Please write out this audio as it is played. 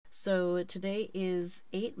So today is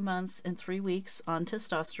 8 months and 3 weeks on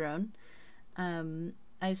testosterone.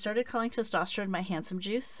 I started calling testosterone my handsome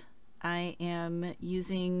juice. I am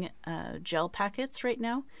using gel packets right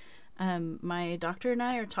now. My doctor and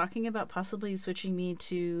I are talking about possibly switching me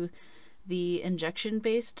to the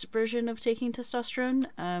injection-based version of taking testosterone,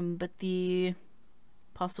 but the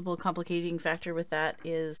possible complicating factor with that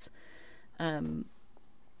is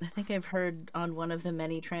I think I've heard on one of the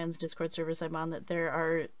many trans Discord servers I'm on that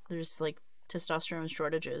there's like testosterone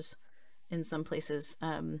shortages in some places.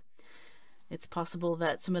 It's possible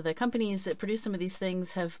that some of the companies that produce some of these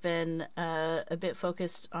things have been a bit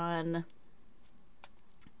focused on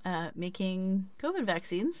making COVID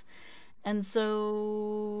vaccines, and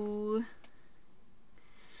so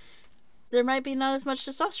there might be not as much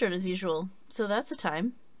testosterone as usual. So that's a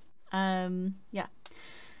time. Yeah.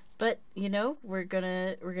 But you know, we're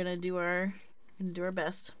gonna do our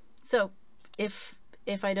best. So if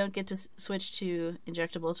I don't get to switch to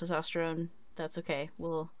injectable testosterone, that's okay.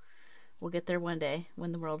 We'll get there one day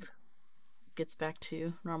when the world gets back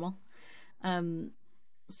to normal.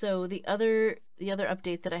 So the other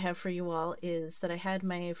update that I have for you all is that I had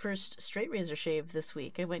my first straight razor shave this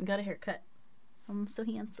week. I went and got a haircut. I'm so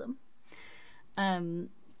handsome.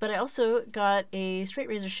 But I also got a straight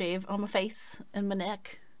razor shave on my face and my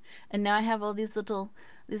neck. And now I have all these little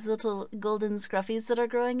golden scruffies that are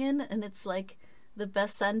growing in, and it's like the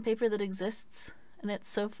best sandpaper that exists, and it's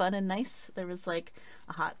so fun and nice. There was like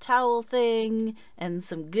a hot towel thing and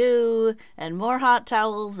some goo and more hot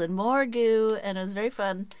towels and more goo, and it was very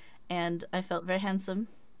fun, and I felt very handsome.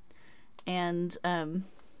 And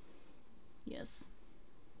yes,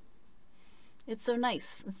 it's so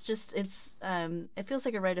nice. It's just it feels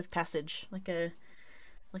like a rite of passage, like a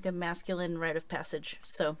masculine rite of passage.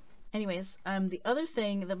 So anyways, the other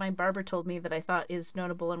thing that my barber told me that I thought is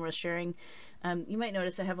notable and worth sharing, you might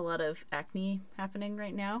notice I have a lot of acne happening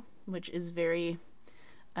right now, which is very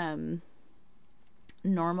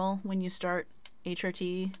normal when you start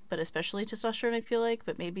HRT, but especially testosterone, I feel like,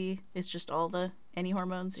 but maybe it's just any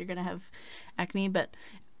hormones, you're gonna have acne. But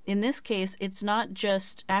in this case, it's not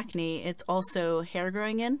just acne, it's also hair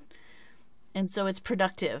growing in. And so it's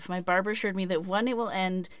productive. My barber assured me that 1, it will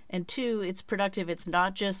end, and 2, it's productive. It's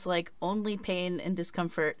not just like only pain and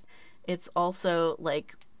discomfort. It's also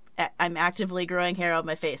like I'm actively growing hair on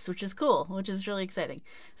my face, which is cool, which is really exciting.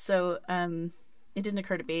 So it didn't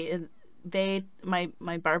occur to me.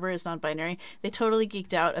 My barber is non-binary. They totally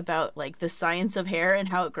geeked out about like the science of hair and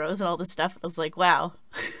how it grows and all this stuff. I was like, wow.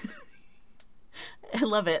 I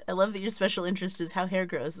love it. I love that your special interest is how hair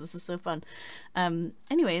grows. This is so fun.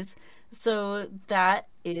 Anyways, so that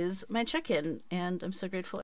is my check-in, and I'm so grateful